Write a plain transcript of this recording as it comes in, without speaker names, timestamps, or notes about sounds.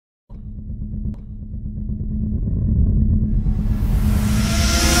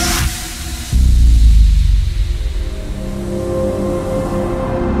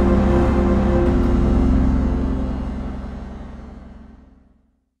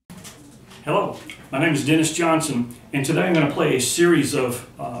Hello, my name is Dennis Johnson, and today I'm going to play a series of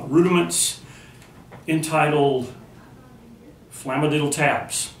rudiments entitled Flamadiddle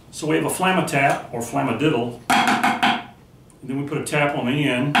Taps. So we have a flamatap, or flamadiddle, and then we put a tap on the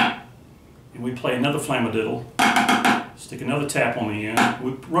end, and we play another flamadiddle, stick another tap on the end.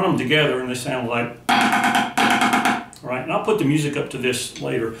 We run them together and they sound like, alright, and I'll put the music up to this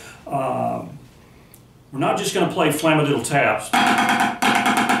later. We're not just going to play Flamadiddle Taps.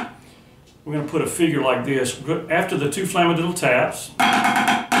 We're going to put a figure like this. After the two Flamadiddle Taps,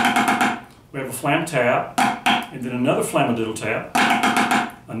 we have a flam tap, and then another Flamadiddle tap,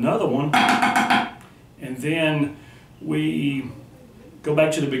 another one, and then we go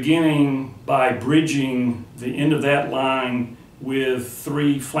back to the beginning by bridging the end of that line with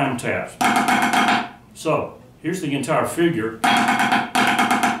three flam taps. So, here's the entire figure.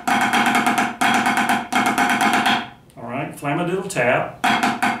 Alright, Flamadiddle tap,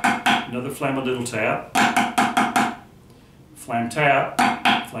 another Flamadiddle tap, flam tap,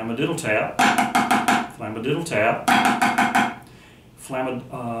 Flamadiddle tap, Flamadiddle tap,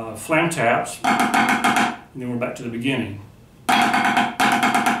 flam taps, and then we're back to the beginning.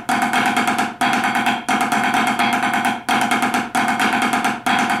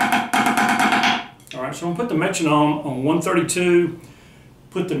 Alright, so I'm going to put the metronome on 132,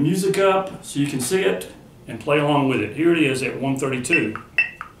 put the music up so you can see it, and play along with it. Here it is at 132.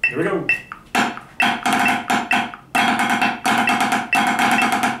 Here we go.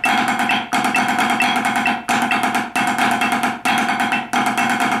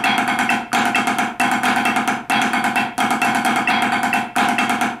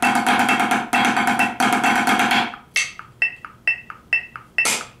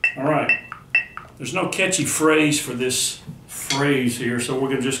 Alright, there's no catchy phrase for this phrase here, so we're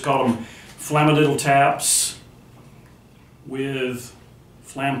going to just call them Flamadiddle Taps with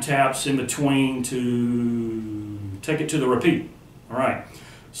flam taps in between to take it to the repeat. Alright,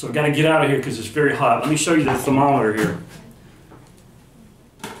 so I've got to get out of here because it's very hot. Let me show you the thermometer here.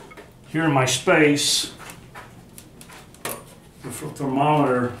 Here in my space, the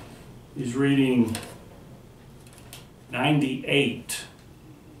thermometer is reading 98.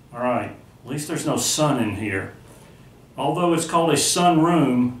 Alright, at least there's no sun in here. Although it's called a sun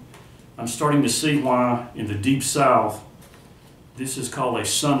room, I'm starting to see why in the deep south this is called a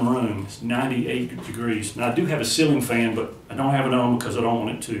sun room. It's 98 degrees. Now I do have a ceiling fan, but I don't have it on because I don't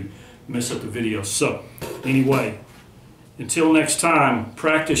want it to mess up the video. So anyway, until next time,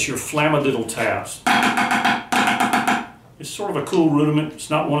 practice your Flamadiddle taps. It's sort of a cool rudiment. It's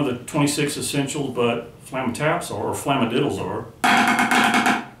not one of the 26 essentials, but flam taps are, or Flamadiddles are.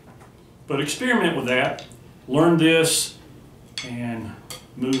 But experiment with that. Learn this and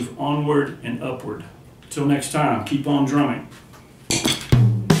move onward and upward. Until next time, keep on drumming.